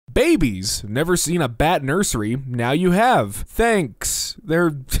Babies, never seen a bat nursery, now you have. Thanks. They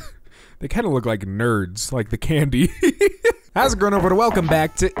kind of look like nerds, like the candy. How's it going, everyone? Welcome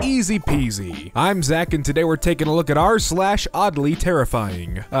back to Easy Peasy. I'm Zach, and today we're taking a look at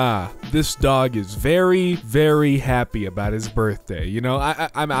r/Oddlyterrifying. This dog is very, very happy about his birthday. You know,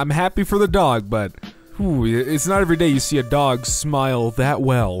 I'm happy for the dog, but it's not every day you see a dog smile that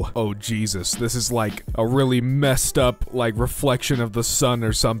well. Oh Jesus, this is like a really messed up like reflection of the sun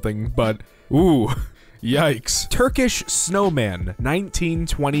or something, but ooh. Yikes. Turkish snowman,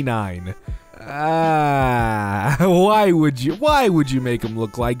 1929. Why would you make him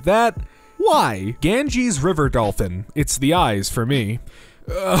look like that? Why? Ganges river dolphin. It's the eyes for me.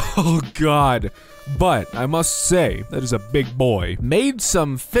 Oh God. But I must say, that is a big boy. Made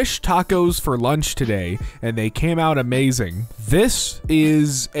some fish tacos for lunch today, and they came out amazing. This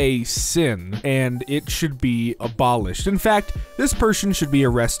is a sin, and it should be abolished. In fact, this person should be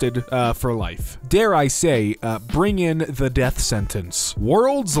arrested for life. Dare I say, bring in the death sentence.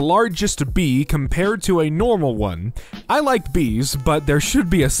 World's largest bee compared to a normal one. I like bees, but there should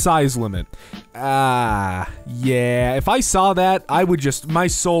be a size limit. Yeah, if I saw that, my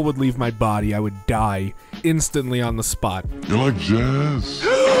soul would leave my body. I would die instantly on the spot. You like jazz?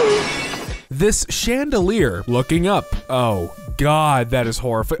 This chandelier looking up. Oh God, that is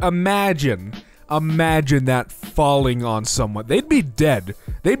horrifying. Imagine that falling on someone. They'd be dead.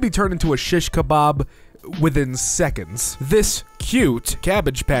 They'd be turned into a shish kebab within seconds. This cute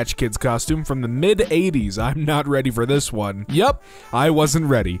Cabbage Patch Kids costume from the mid-80s. I'm not ready for this one. Yup, I wasn't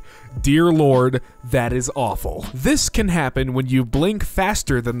ready. Dear Lord, that is awful. This can happen when you blink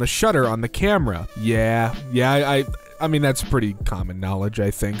faster than the shutter on the camera. Yeah, I mean, that's pretty common knowledge,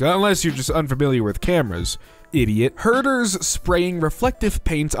 I think. Unless you're just unfamiliar with cameras. Idiot. Herders spraying reflective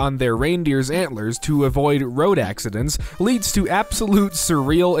paint on their reindeer's antlers to avoid road accidents leads to absolute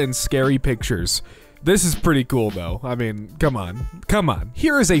surreal and scary pictures. This is pretty cool though. I mean, come on.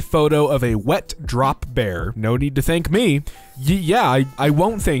 Here is a photo of a wet drop bear. No need to thank me. Yeah, I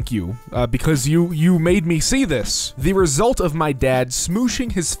won't thank you, because you made me see this. The result of my dad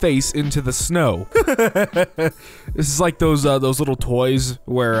smooshing his face into the snow. This is like those little toys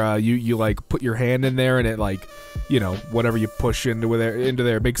where you like put your hand in there and it like, you know, whatever you push into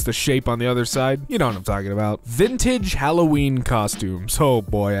there makes the shape on the other side. You know what I'm talking about. Vintage Halloween costumes. Oh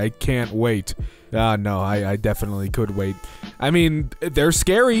boy, I can't wait. No, I definitely could wait. I mean, they're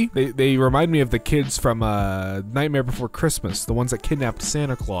scary. They remind me of the kids from Nightmare Before Christmas, the ones that kidnapped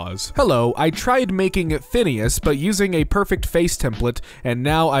Santa Claus. Hello, I tried making Phineas, but using a perfect face template, and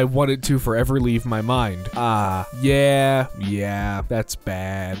now I want it to forever leave my mind. Yeah, that's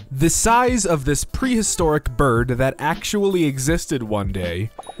bad. The size of this prehistoric bird that actually existed one day.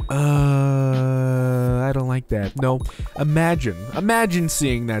 I don't like that. No, imagine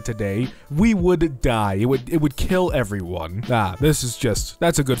seeing that today. We would die. It would kill everyone.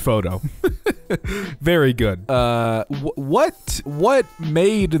 That's a good photo. Very good. What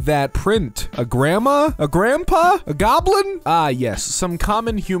made that print? A grandma? A grandpa? A goblin? Yes, some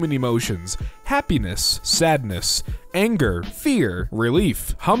common human emotions. Happiness, sadness, anger, fear,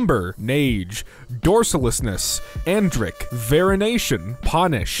 relief, humber, nage, dorsalisness, andric, verination,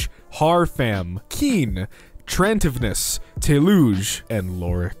 ponish, harfam, keen, trantiveness, teluge, and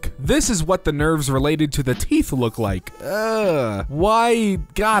loric. This is what the nerves related to the teeth look like. Why?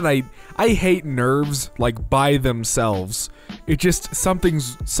 God, I hate nerves, like, by themselves. It just,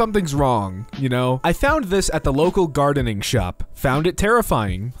 something's wrong, you know? I found this at the local gardening shop. Found it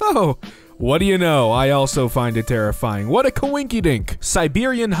terrifying. Oh, what do you know? I also find it terrifying. What a coinky-dink.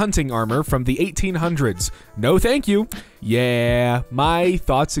 Siberian hunting armor from the 1800s. No thank you. Yeah, my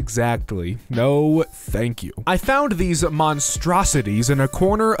thoughts exactly. No thank you. I found these monstrosities in a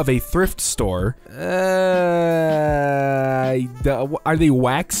corner of a thrift store. Are they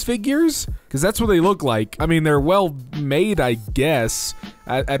wax figures? Because that's what they look like. I mean, they're well made, I guess.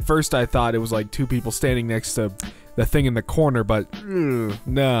 At first I thought it was like two people standing next to the thing in the corner, but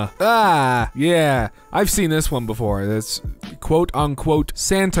nah. Yeah, I've seen this one before. That's quote-unquote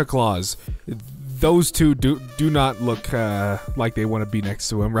Santa Claus. Those two do not look like they want to be next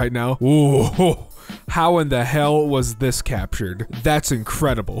to him right now. Ooh, how in the hell was this captured? That's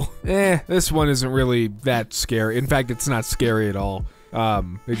incredible. This one isn't really that scary. In fact, it's not scary at all.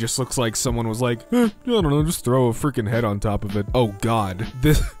 It just looks like someone was like, I don't know, just throw a freaking head on top of it. Oh God,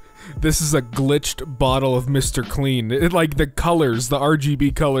 This is a glitched bottle of Mr. Clean. Like the colors, the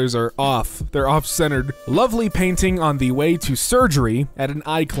RGB colors are off. They're off-centered. Lovely painting on the way to surgery at an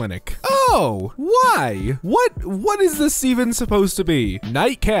eye clinic. Oh, why? What is this even supposed to be?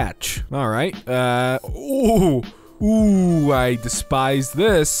 Night catch. All right. Ooh. Ooh, I despise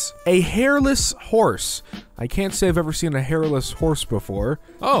this. A hairless horse. I can't say I've ever seen a hairless horse before.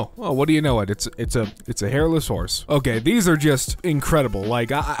 Oh, well, what do you know it? It's a hairless horse. Okay, these are just incredible.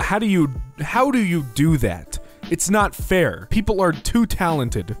 Like, how do you do that? It's not fair. People are too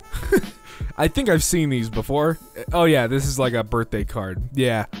talented. I think I've seen these before. Oh yeah, this is like a birthday card.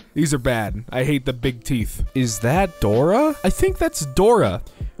 Yeah, these are bad. I hate the big teeth. Is that Dora? I think that's Dora.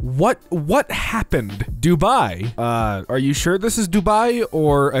 What happened? Dubai. Are you sure this is Dubai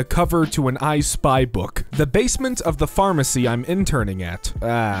or a cover to an I Spy book? The basement of the pharmacy I'm interning at.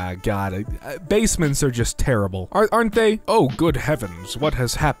 Ah, God. Basements are just terrible. Aren't they? Oh, good heavens. What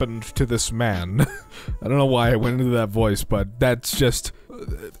has happened to this man? I don't know why I went into that voice, but that's just...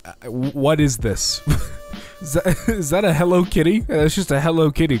 what is this? Is that a Hello Kitty? Yeah, that's just a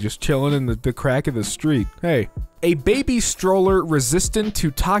Hello Kitty just chilling in the crack of the street. Hey. A baby stroller resistant to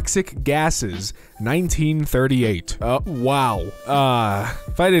toxic gases, 1938. Wow.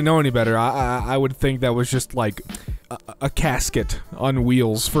 If I didn't know any better, I would think that was just like a casket on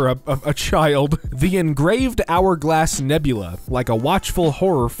wheels for a child. The engraved hourglass nebula, like a watchful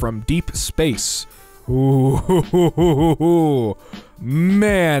horror from deep space. Ooh,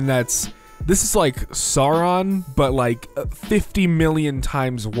 man, this is like Sauron, but like 50 million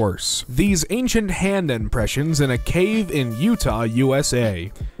times worse. These ancient hand impressions in a cave in Utah,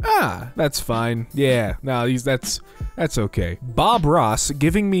 USA. Ah, that's fine. Yeah, no, that's okay. Bob Ross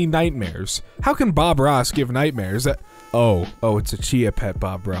giving me nightmares. How can Bob Ross give nightmares? Oh, it's a chia pet,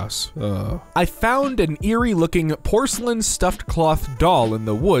 Bob Ross. I found an eerie-looking porcelain stuffed cloth doll in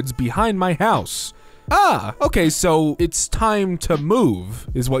the woods behind my house. Ah, okay, so it's time to move,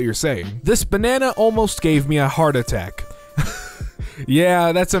 is what you're saying. This banana almost gave me a heart attack.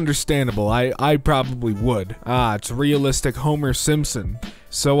 Yeah, that's understandable. I probably would. Ah, it's realistic Homer Simpson.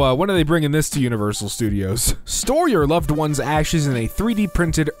 So, when are they bringing this to Universal Studios? Store your loved one's ashes in a 3D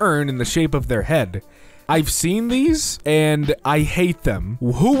printed urn in the shape of their head. I've seen these, and I hate them.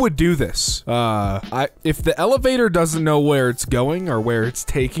 Who would do this? If the elevator doesn't know where it's going or where it's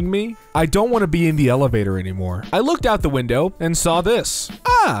taking me, I don't want to be in the elevator anymore. I looked out the window and saw this.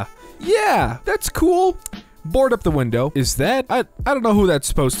 Ah, yeah, that's cool. Board up the window. Is that? I don't know who that's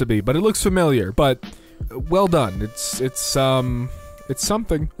supposed to be, but it looks familiar. But well done. It's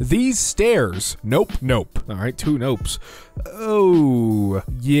something. These stairs. Nope. All right, 2 nopes. Oh,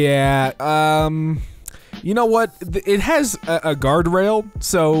 yeah. You know what? It has a guardrail,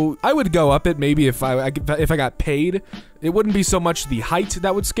 so I would go up it maybe if I got paid. It wouldn't be so much the height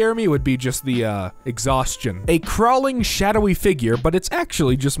that would scare me, it would be just the exhaustion. A crawling, shadowy figure, but it's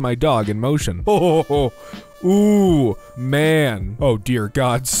actually just my dog in motion. Oh, ooh, man. Oh dear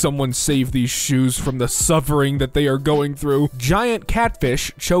God, someone save these shoes from the suffering that they are going through. Giant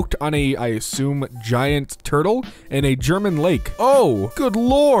catfish choked on a, I assume, giant turtle in a German lake. Oh, good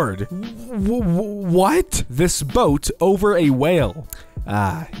Lord. What? This boat over a whale.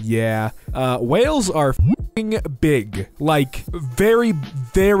 Ah, yeah. Whales are f***ing big. Like, very,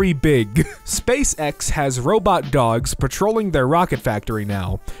 very big. SpaceX has robot dogs patrolling their rocket factory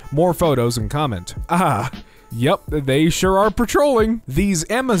now. More photos and comment. Ah, yep, they sure are patrolling. These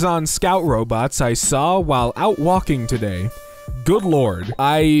Amazon Scout robots I saw while out walking today. Good Lord.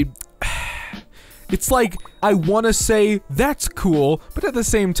 It's like, I want to say, that's cool, but at the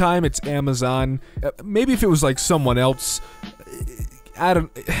same time, it's Amazon. Maybe if it was like someone else,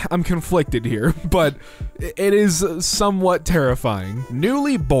 I'm conflicted here, but it is somewhat terrifying.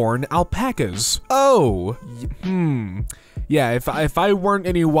 Newly born alpacas. Oh, yeah, if I weren't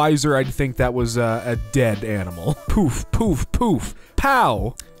any wiser, I'd think that was a dead animal. Poof, poof, poof,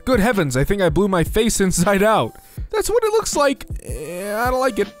 pow. Good heavens, I think I blew my face inside out. That's what it looks like. I don't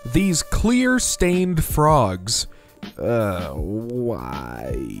like it. These clear stained frogs.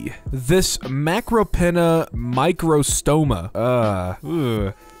 Why? This Macropena microstoma.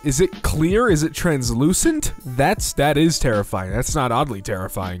 Is it clear? Is it translucent? That is terrifying. That's not oddly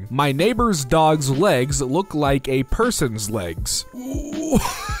terrifying. My neighbor's dog's legs look like a person's legs.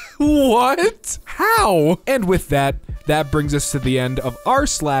 What? How? And with that brings us to the end of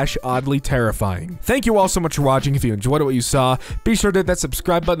r/Oddlyterrifying. Thank you all so much for watching. If you enjoyed what you saw, be sure to hit that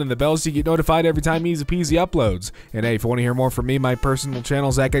subscribe button and the bell so you get notified every time Easy Peasy uploads. And hey, if you want to hear more from me, my personal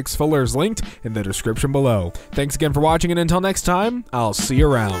channel, Zach X Fuller, is linked in the description below. Thanks again for watching, and until next time, I'll see you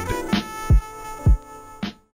around.